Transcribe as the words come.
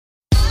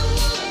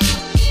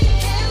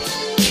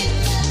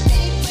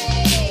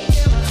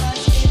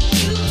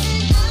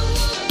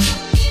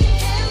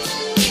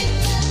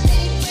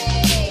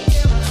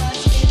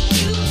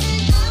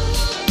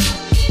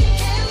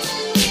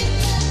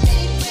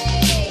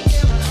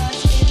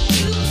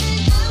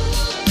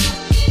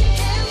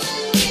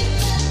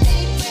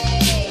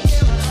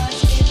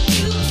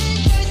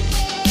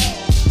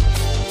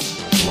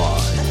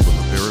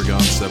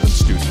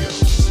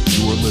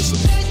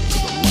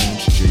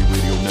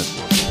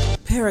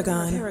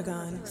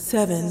Paragon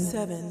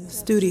 7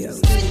 Studios.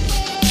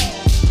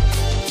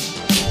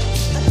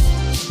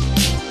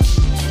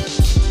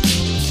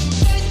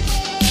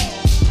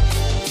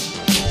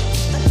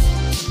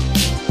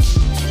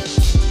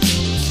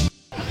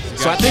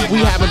 So I think we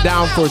have him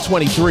down for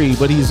 23,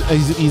 but he's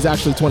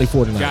actually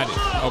 24 tonight. Got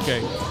it.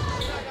 Okay.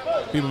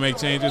 People make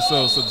changes.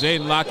 So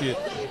Jaden Lockett,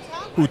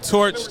 who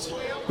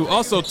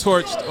also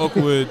torched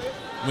Oakwood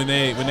when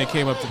they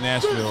came up to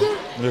Nashville.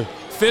 Yeah.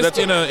 Fisk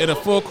in a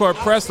full court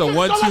press, a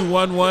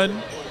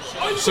 1-2-1-1.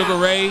 Sugar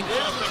Ray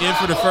in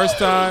for the first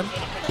time.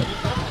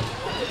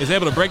 Is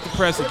able to break the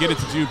press and get it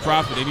to Jude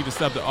Prophet. They need to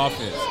sub the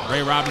offense.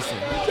 Ray Robinson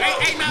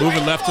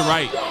moving left to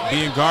right,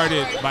 being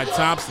guarded by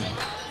Thompson.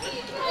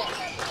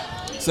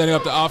 Setting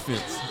up the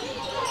offense.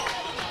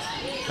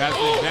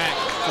 Passing it back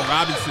to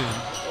Robinson,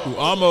 who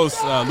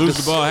almost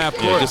loses the ball half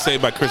court. Yeah, just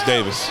saved by Chris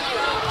Davis.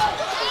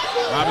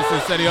 Robinson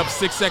setting up,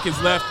 6 seconds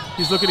left.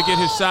 He's looking to get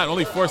his shot.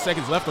 Only 4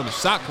 seconds left on the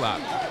shot clock.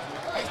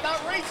 Hey,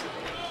 stop reaching.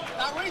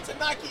 Stop reaching,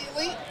 Nike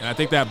Elite. And I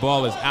think that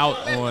ball is out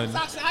on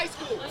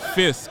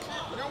Fisk.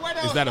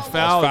 Is that a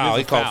foul? Foul.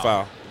 He called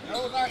foul.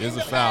 It is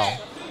a foul.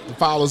 The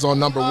foul is on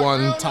number 1,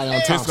 Tyon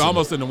Thompson. Fisk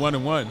almost in the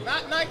 1-and-1.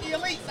 Not Nike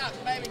Elite socks,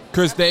 baby.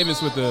 Chris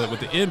Davis with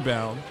the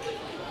inbound.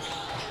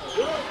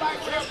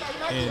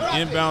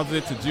 And inbounds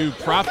it to Jude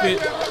Prophet.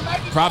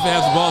 Prophet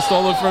has the ball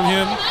stolen from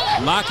him.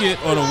 Lockett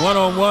on a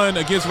one-on-one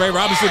against Ray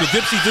Robinson. The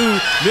dipsy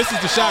dude misses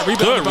the shot.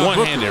 Rebound Good by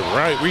one-handed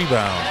Brooklyn.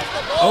 rebound.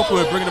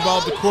 Oakwood bringing the ball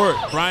up the court.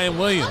 Brian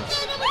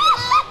Williams.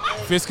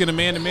 Fisk in a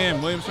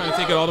man-to-man. Williams trying to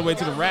take it all the way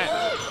to the rack.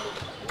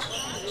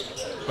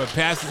 But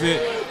passes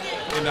it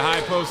in the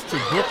high post to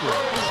Booker.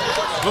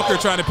 Booker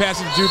trying to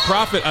pass it to Jude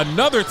Prophet.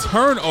 Another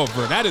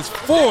turnover. That is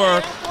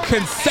 4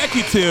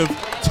 consecutive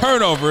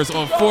turnovers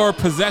on 4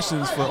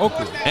 possessions for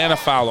Oakwood. And a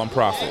foul on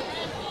Prophet.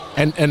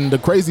 And the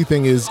crazy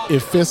thing is,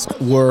 if Fisk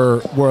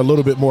were a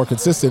little bit more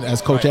consistent,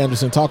 as Coach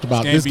Anderson talked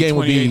about, this game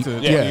would be to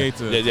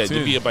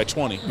be it by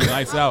 20.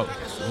 Lights out.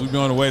 We'd be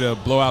on the way to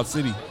Blowout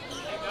City.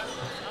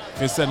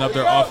 Fisk setting up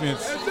their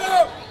offense.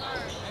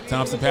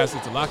 Thompson passes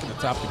it to Lockett at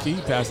the top of the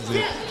key. Passes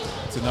it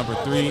to number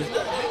 3,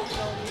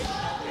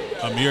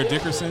 Amir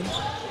Dickerson.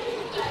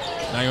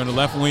 Now you're on the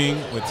left wing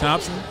with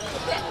Thompson.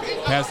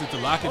 Pass it to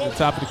Lockett at the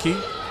top of the key.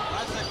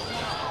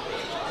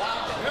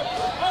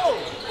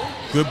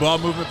 Good ball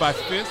movement by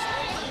Fisk.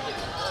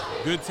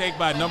 Good take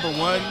by number 1,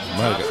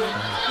 Thompson.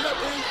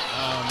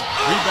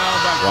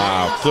 Rebound by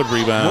Wow, good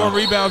rebound. More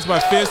rebounds by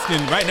Fisk,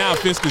 and right now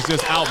Fisk is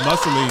just out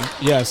muscling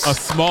a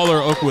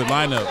smaller Oakwood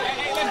lineup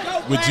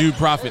with Jude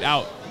Prophet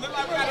out.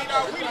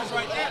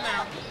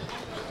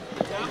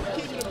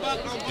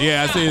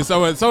 Yeah, I see.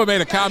 Someone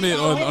made a comment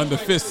on the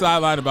Fisk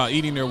sideline about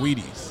eating their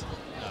Wheaties.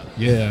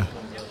 Yeah.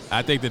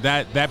 I think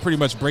that pretty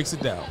much breaks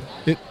it down.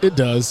 It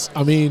does.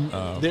 I mean,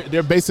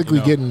 they're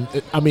basically getting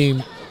 – I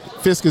mean,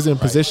 Fisk is in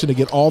position to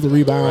get all the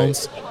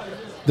rebounds. Right.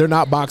 They're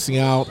not boxing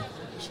out.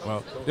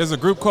 Well, there's a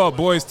group called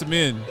Boys to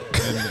Men,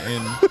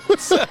 and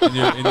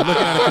you're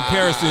looking at a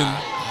comparison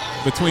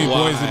between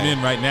boys and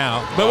men right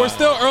now. But we're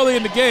still early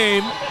in the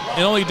game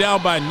and only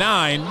down by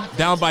 9,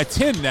 down by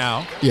 10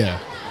 now. Yeah.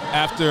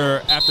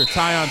 After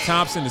Tyon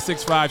Thompson, the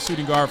 6'5"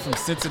 shooting guard from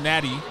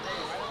Cincinnati,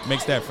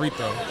 makes that free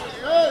throw.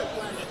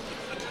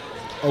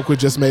 Oakwood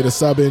just made a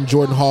sub in.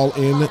 Jordan Hall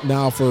in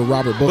now for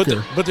Robert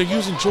Booker. But they're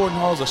using Jordan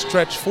Hall as a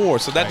stretch 4,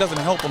 so that doesn't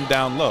help him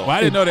down low. Well, I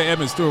didn't know that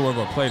Edmund Stewart wasn't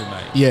going to play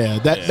tonight. Yeah,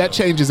 that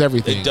changes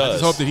everything. It does. I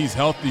just hope that he's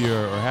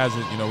healthier or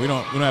hasn't. We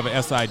don't have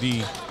an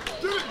SID.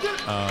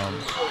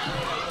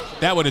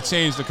 That would have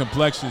changed the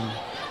complexion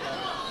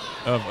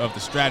of the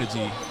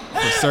strategy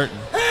for certain.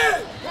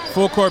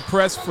 Full court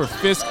press for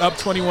Fisk up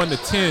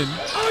 21-10,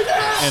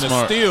 and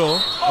a steal,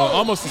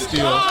 almost a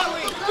steal.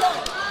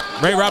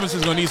 Ray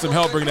Robinson's going to need some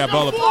help bringing that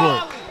ball up the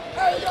court.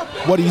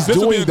 What he's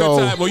doing, though.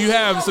 Time. Well, you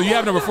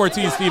have number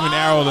 14, Stephen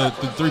Arrow, the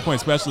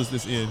three-point specialist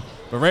this in.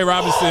 But Ray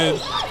Robinson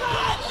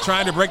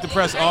trying to break the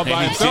press all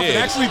by himself. It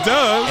actually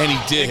does. And he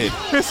did.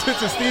 It's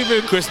to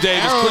Stephen Chris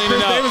Davis Arrow, cleaning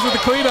up. Chris Davis with the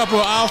cleanup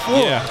on aisle 4.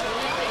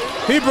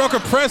 Yeah. He broke a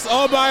press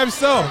all by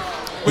himself.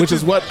 Which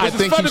is what I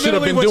think he should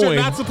have been what doing.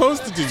 You're not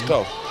supposed to do. Let's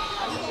go.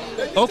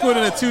 Oakwood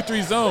in a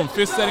 2-3 zone.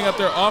 Fisk setting up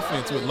their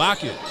offense with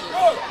Lockett.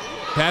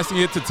 Passing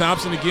it to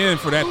Thompson again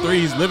for that 3.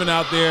 He's living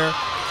out there.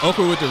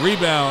 Oakwood with the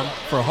rebound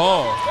for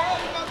Hall.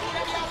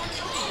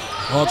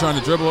 Hall trying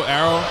to dribble.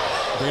 Arrow.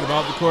 Bring the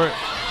ball up the court.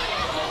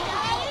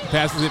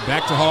 Passes it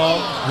back to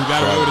Hall, who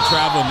got away with a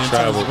travel and then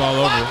turns the ball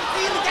over.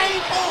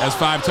 That's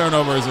 5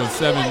 turnovers in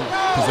 7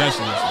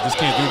 possessions. Just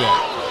can't do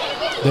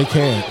that. They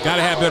can't. Got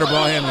to have better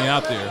ball handling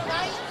out there.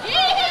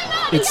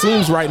 It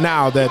seems right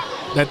now that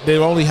they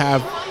only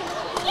have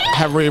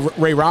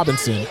Ray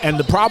Robinson, and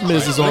the problem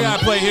is they got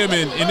to play him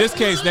in this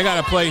case. They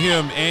got to play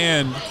him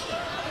and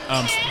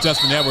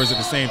Justin Edwards at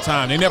the same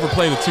time. They never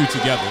play the 2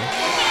 together,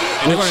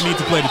 and they're going to need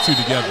to play the 2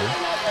 together.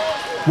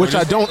 Which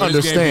I don't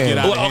understand.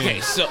 Well,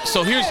 okay,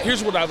 so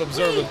here's what I've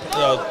observed in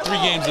 3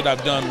 games that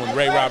I've done when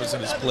Ray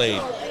Robinson has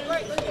played.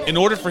 in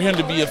order for him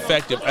to be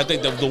effective, I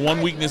think the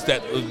one weakness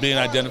that was being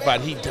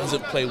identified, he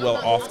doesn't play well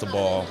off the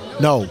ball.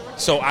 No.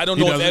 So I don't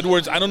know if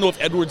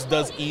Edwards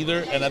does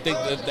either. And I think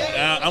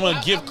that I'm going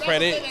to give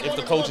credit if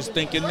the coach is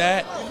thinking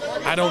that.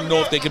 I don't know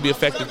if they can be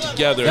effective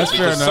together. That's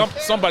fair enough.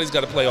 Somebody's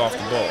got to play off the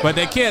ball. But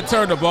they can't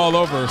turn the ball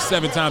over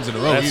 7 times in a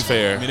row. That's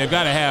fair. I mean, they've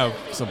got to have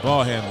some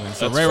ball handling.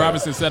 So That's Ray fair.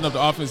 Robinson setting up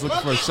the offense,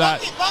 looking for a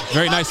shot.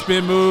 Very nice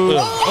spin move.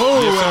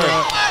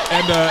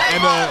 And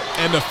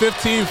the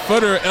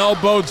 15-footer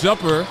elbow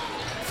jumper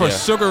for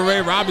Sugar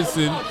Ray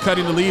Robinson,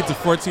 cutting the lead to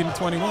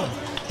 14-21.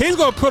 He's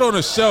going to put on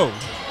a show.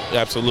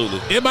 Absolutely.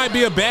 It might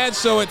be a bad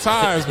show at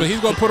times, but he's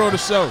going to put on a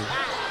show.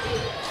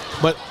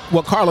 But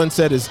what Carlin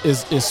said is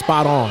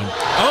spot on.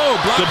 Oh,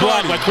 Good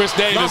block by Chris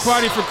Davis. Block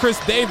party for Chris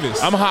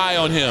Davis. I'm high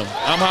on him.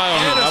 And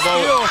a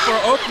steal for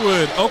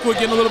Oakwood. Oakwood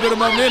getting a little bit of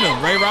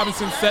momentum. Ray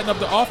Robinson setting up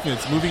the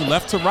offense, moving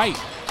left to right.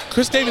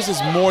 Chris Davis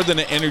is more than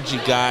an energy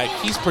guy.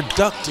 He's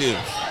productive.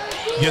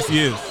 Yes, he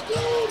is.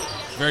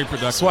 Very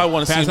productive. That's why I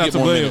want to see him get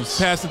more minutes.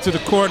 Pass it to the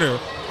corner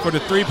for the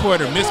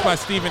three-pointer. Missed by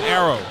Stephen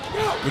Arrow,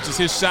 which is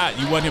his shot.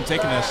 You want him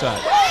taking that shot.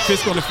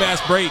 Fisk on the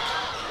fast break.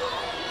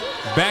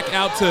 Back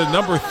out to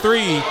number 3.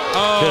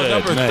 Oh,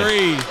 number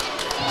 3.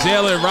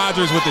 Jalen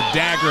Rogers with the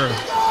dagger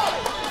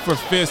for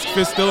Fisk.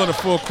 Fisk still in the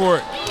full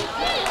court.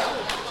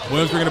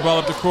 Williams bringing the ball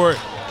up the court,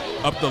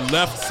 up the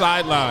left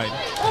sideline.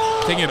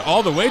 Taking it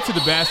all the way to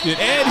the basket.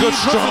 And he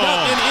puts it up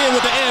and in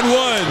with the and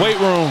one. Weight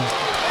room.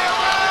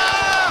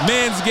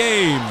 Man's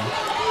game.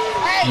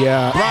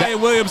 Yeah. Brian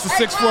Williams, the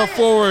 6'4"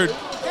 forward,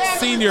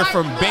 senior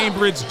from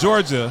Bainbridge,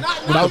 Georgia,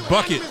 with a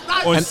bucket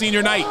on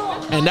senior night.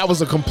 And that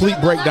was a complete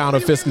breakdown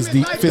of Fisk's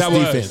defense.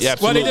 Yeah,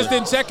 well, they just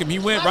didn't check him. He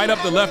went right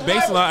up the left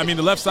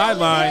the left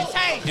sideline,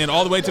 and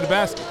all the way to the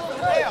basket.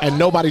 And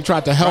nobody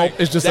tried to help. Right.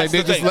 It's just That's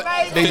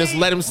like they just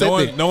let him sit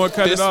there. No one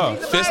cut it off.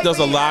 Fisk does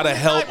a lot of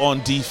help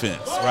on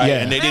defense, right?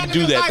 Yeah. And they didn't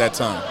do that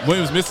time.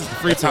 Williams misses the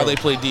free That's throw. how they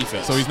play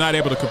defense. So he's not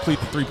able to complete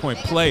the three-point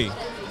play.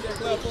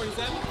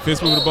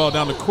 Fisk moving the ball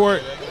down the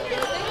court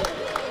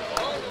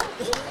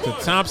to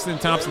Thompson.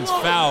 Thompson's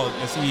fouled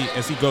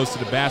as he goes to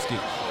the basket.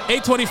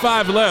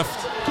 8:25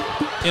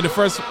 left in the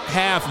first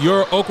half.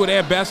 Your Oakwood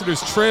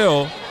Ambassadors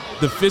trail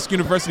the Fisk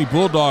University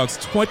Bulldogs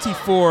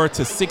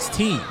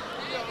 24-16.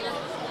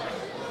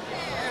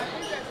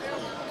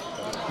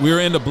 We're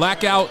in the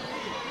blackout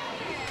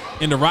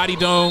in the Roddy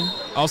Dome,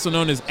 also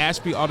known as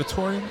Ashby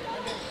Auditorium.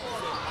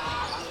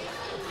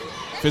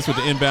 Fisk with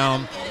the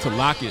inbound to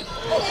Lockett.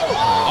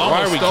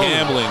 Why are we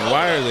gambling?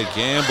 Why are they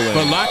gambling?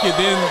 But Lockett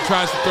then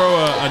tries to throw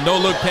a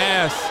no-look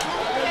pass,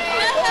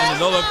 and the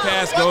no-look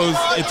pass goes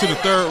into the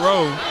third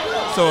row.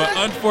 So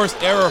an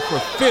unforced error for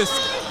Fisk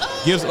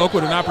gives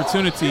Oakwood an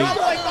opportunity to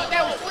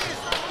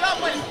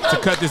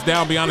cut this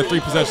down beyond a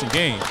 3-possession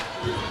game.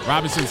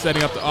 Robinson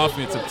setting up the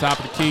offense at the top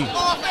of the key.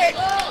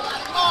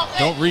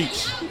 Don't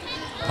reach.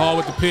 Hall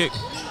with the pick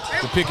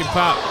and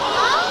pop.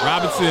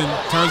 Robinson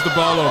turns the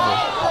ball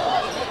over.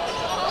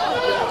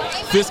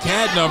 Fisk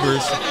had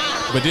numbers,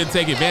 but didn't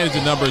take advantage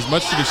of numbers,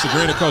 much to the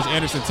chagrin of Coach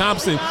Anderson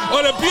Thompson.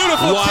 On a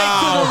beautiful take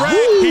to the rack.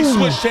 He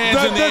switched hands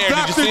in the air.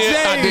 Did you see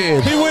it? I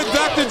did. He went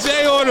Dr.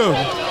 J on him.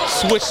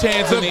 Switched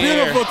hands in the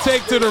air. Beautiful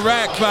take to the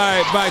rack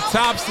by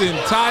Thompson,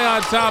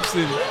 Tyon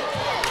Thompson.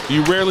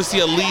 You rarely see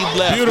a lead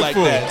left like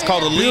that. It's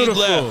called a lead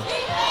left.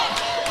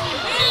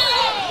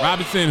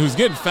 Robinson, who's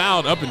getting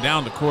fouled up and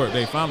down the court.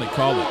 They finally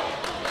call it.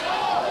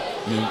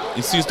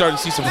 You see, starting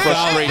to see some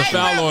frustration. The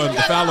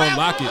foul on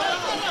Lockett.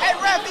 Hey,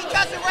 ref, he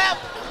cuts it, ref.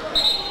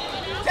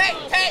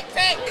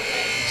 Take.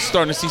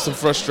 Starting to see some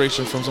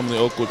frustration from some of the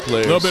Oakwood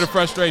players. A little bit of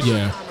frustration.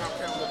 Yeah.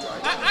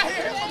 I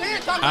hear him from here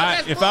talking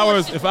about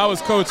If I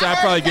was coach, I'd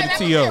probably get a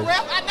TO.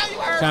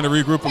 Kind of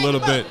regroup a little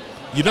bit.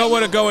 You don't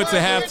want to go into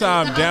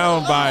halftime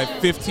down by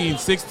 15,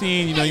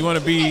 16. You know, you want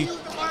to be,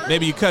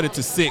 maybe you cut it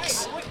to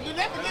 6.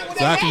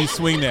 So how can you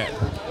swing that?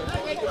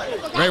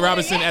 Ray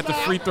Robinson at the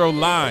free throw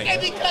line.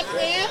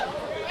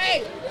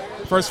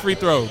 First free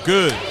throw,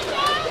 good.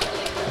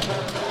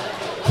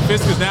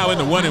 Fisk is now in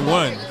the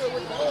 1-and-1.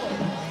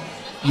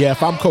 Yeah,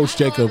 if I'm Coach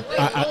Jacob,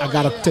 I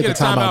got to take a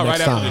timeout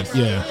next time.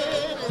 Yeah,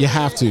 you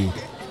have to.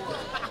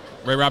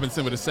 Ray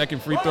Robinson with a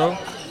second free throw,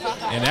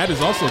 and that is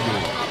also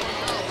good.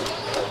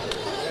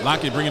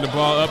 Lockett bringing the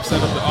ball up,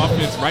 set up the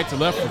offense right to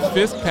left for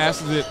Fisk,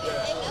 passes it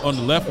on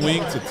the left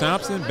wing to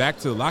Thompson, back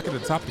to Lockett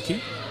at the top of the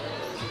key,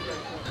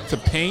 to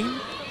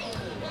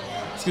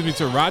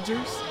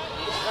Rogers,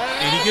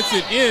 and he gets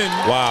it in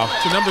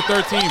to number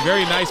 13.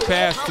 Very nice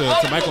pass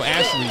to Michael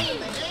Ashley,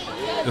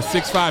 the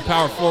 6'5"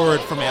 power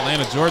forward from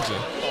Atlanta, Georgia,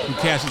 who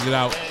cashes it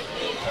out.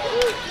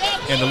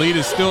 And the lead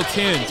is still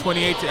 10,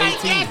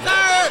 28-18.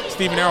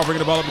 Stephen Arrow bringing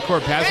the ball up the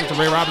court, passing to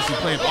Ray Robinson,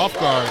 playing off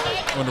guard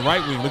on the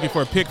right wing, looking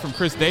for a pick from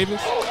Chris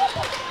Davis.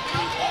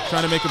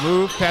 Trying to make a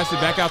move, pass it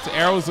back out to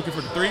Arrow, he's looking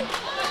for the 3.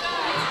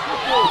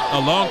 A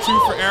long 2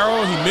 for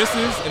Arrow, he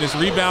misses, and it's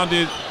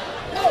rebounded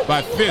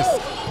by Fisk.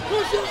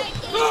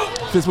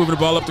 Fisk moving the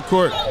ball up the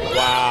court.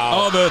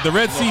 Wow. Oh, the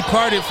Red Sea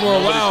parted for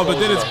a while, but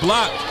then it's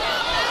blocked.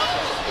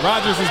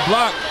 Rodgers is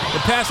blocked. The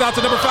pass out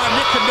to number 5,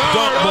 Nick Kennard.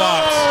 Dunk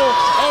blocked.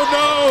 Oh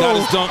no. Got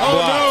his dunk blocked.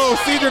 Oh no,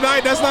 Cedar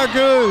Knight, that's not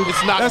good.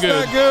 It's not That's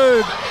good. not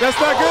good. That's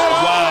not good.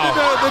 Wow.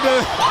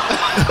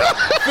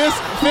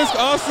 Fisk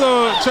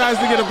also tries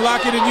to get a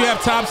block in, and you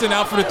have Thompson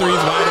out for the threes.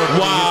 Wide open.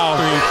 Wow.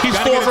 He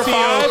gets He's 4 for 5.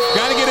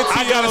 Gotta get a TO.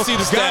 I gotta see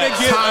the Gotta stats.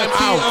 get Time a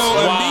TO out.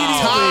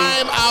 immediately.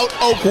 Time out,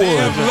 They Oakwood.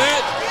 have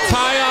let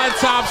Tyon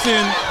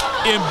Thompson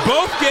in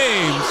both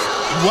games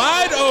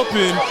wide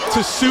open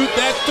to shoot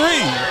that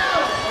 3.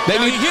 Now,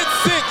 he hit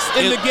 6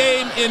 in the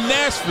game in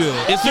Nashville.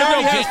 Is He there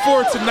no already has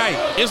 4 tonight.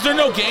 Is there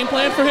no game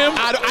plan for him?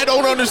 I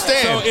don't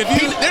understand. So if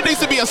There needs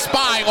to be a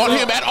spy on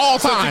him at all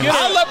times. get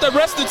I let the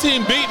rest of the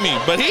team beat me,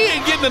 but he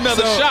ain't getting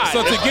another shot.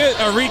 So to get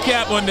a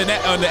recap on the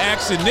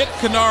action, Nick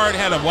Kennard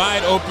had a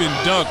wide open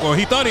dunk, or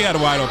he thought he had a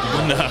wide open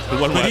dunk, Nah,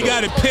 it wasn't but he wide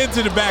got it pinned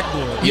to the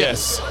backboard.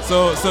 Yes.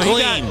 So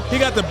Clean. he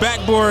got the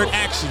backboard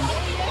action,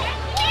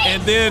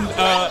 and then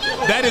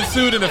that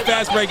ensued in a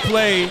fast break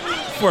play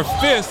for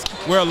Fisk,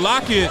 where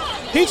Lockett.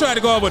 He tried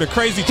to go up with a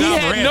crazy John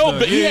had Morant. no-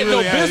 dunk. he had no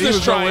really business he was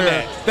trying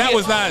nowhere. that.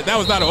 Was not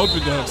an open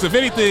dunk. So if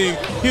anything,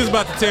 he was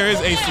about to tear his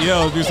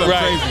ACL and do something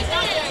Right. crazy.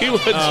 He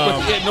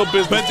had no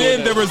business. But doing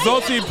then the that.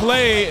 resulting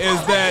play is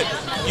that,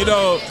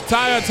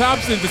 Tyon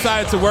Thompson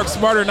decided to work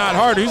smarter, not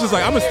harder. He's just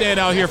like, I'm going to stand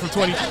out here from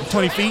 20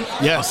 feet.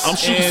 Yes. I'm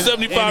shooting And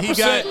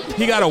 75%.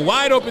 he got a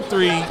wide open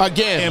 3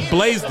 Again. and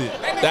blazed it.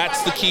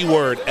 That's the key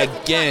word.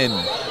 Again,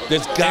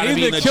 there's got to And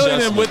be he's an been killing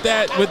him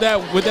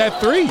adjustment. with that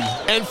 3.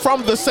 And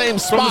from the same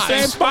spot.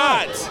 same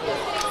spot.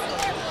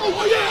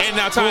 And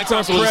now Tyon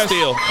Thompson with a press.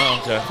 steal. Oh,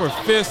 okay. For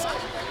Fisk.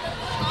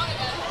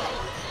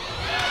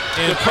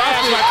 And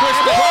pass by Chris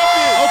Chris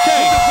Profit. Okay.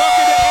 With the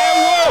bucket to Ed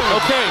Wood.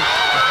 Okay.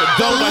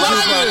 The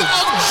Lion of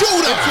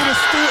Judah.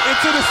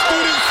 Into the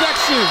student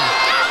section.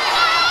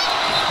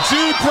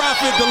 Jude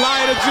Prophet, the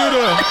Lion of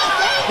Judah,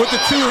 with the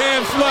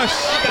 2-hand flush.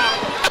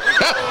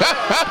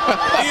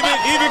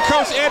 even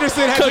Coach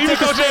Anderson had to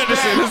take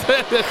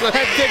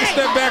a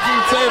step back from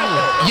the table.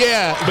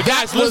 Yeah, But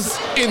that guys, was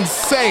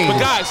insane. But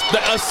guys, the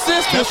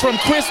assist was from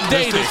Chris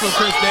Davis. From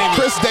Chris Davis.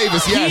 Chris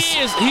Davis, yes.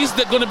 He's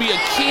going to be a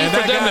key And for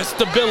that them got- to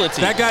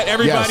stability. That got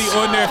everybody Yes.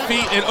 on their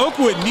feet, and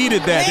Oakwood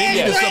needed that. They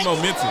needed some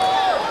momentum.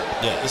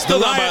 yeah, it's The still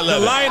down by Lion, the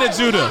 11. Lion of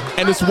Judah.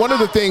 And it's one of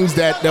the things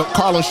that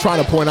Carlos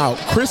trying to point out.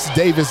 Chris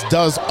Davis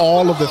does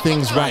all of the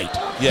things right.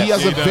 Yes, he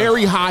has he a does.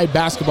 very high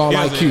basketball He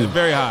has IQ.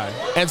 very high.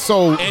 And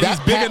so And he's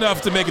big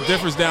enough to make a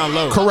difference down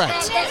low.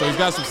 Correct. So he's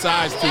got some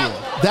size to him.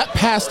 That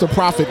pass to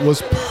Prophet was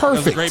That was a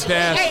perfect. great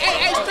pass.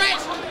 Hey,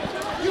 stretch.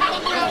 You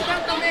come around,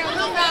 dunk on man.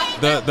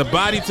 The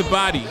body to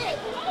body.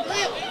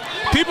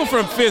 People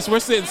from Fisk, we're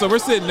sitting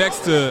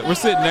next to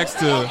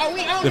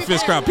the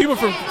Fisk crowd. People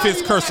from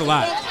Fisk curse a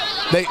lot.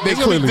 They It's gonna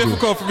clearly be do.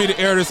 difficult for me to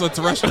air this on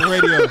terrestrial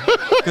radio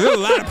because there's a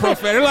lot of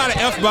there's a lot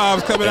of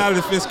F-bombs coming out of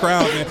the Fisk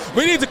crowd, man.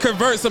 We need to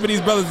convert some of these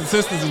brothers and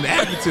sisters into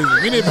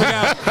advocatism. We need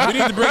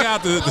to bring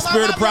out the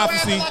spirit of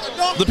prophecy.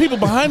 The people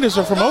behind us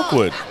are from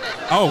Oakwood.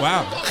 Oh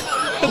wow,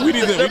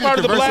 They're part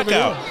of the convert some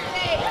blackout. them.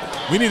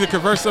 We need to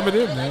convert some of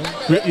them, man.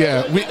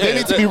 Yeah, they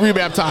need to be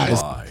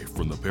rebaptized. Live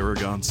from the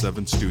Paragon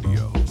 7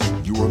 studios,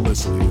 you are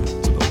listening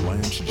to the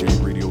Lance J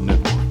Radio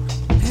Network.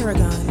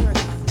 Paragon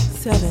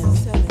 7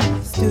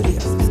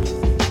 Studios.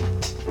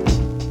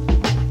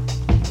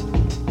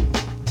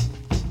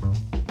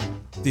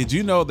 Did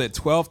you know that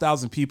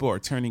 12,000 people are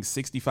turning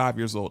 65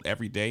 years old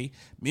every day?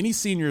 Many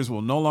seniors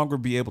will no longer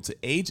be able to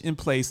age in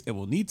place and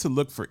will need to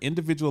look for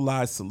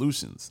individualized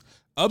solutions.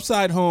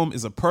 Upside Home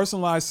is a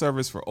personalized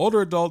service for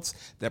older adults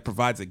that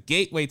provides a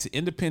gateway to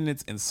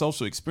independence and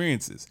social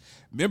experiences.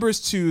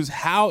 Members choose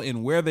how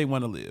and where they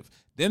want to live.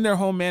 Then their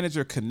home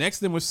manager connects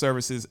them with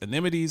services,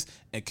 amenities,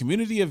 and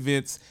community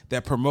events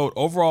that promote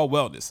overall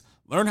wellness.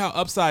 Learn how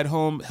Upside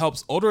Home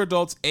helps older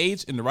adults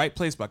age in the right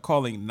place by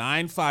calling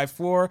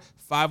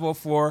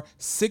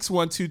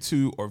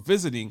 954-504-6122 or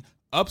visiting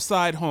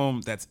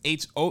UpsideHome, that's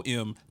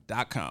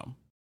HOM.com.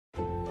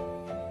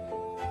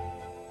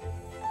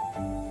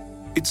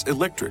 It's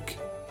electric,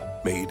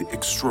 made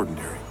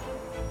extraordinary.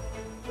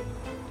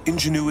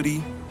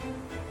 Ingenuity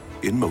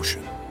in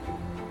motion.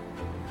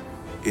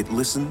 It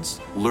listens,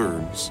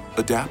 learns,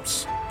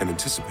 adapts, and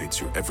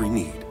anticipates your every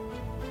need.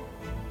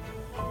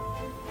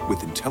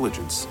 With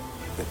intelligence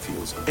that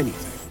feels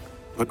anything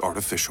but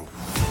artificial.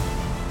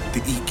 The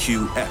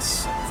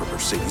EQS from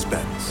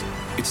Mercedes-Benz.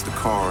 It's the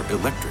car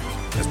electric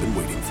has been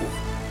waiting for.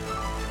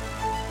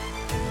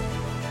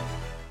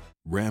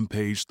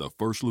 Rampage, the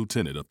first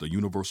lieutenant of the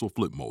Universal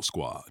Flipmo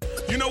Squad.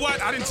 You know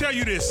what? I didn't tell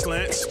you this,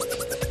 Lance.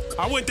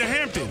 I went to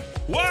Hampton.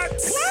 What?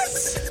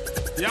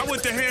 Yeah, I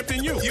went to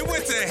Hampton U. You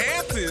went to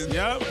Hampton?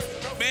 Yep.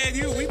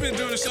 Man, we've been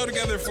doing a show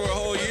together for a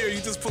whole year.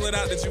 You just pull it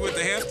out that you went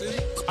to Hampton?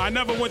 I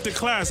never went to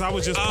class. I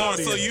was just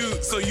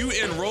partying. So you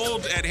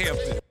enrolled at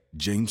Hampton?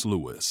 James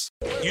Lewis.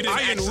 You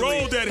didn't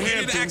enrolled at Hampton.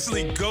 You didn't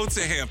actually go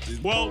to Hampton.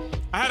 Well,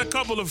 I had a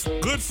couple of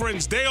good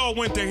friends. They all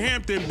went to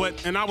Hampton,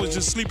 and I was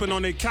just sleeping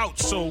on their couch,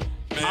 so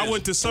I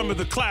went to some of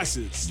the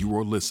classes. You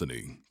are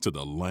listening to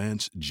the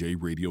Lance J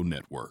Radio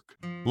Network.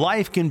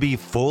 Life can be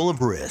full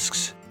of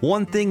risks.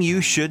 One thing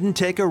you shouldn't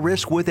take a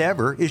risk with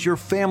ever is your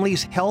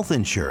family's health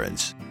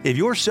insurance. If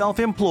you're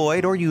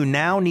self-employed or you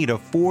now need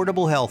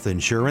affordable health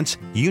insurance,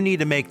 you need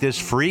to make this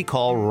free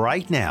call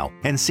right now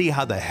and see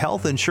how the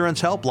Health Insurance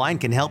Helpline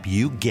can help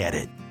you get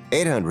it.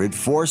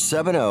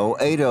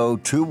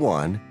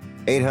 800-470-8021.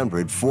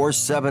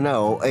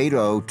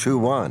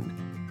 800-470-8021.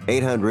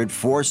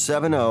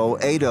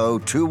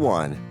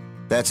 800-470-8021.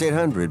 That's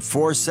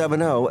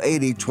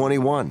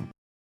 800-470-8021.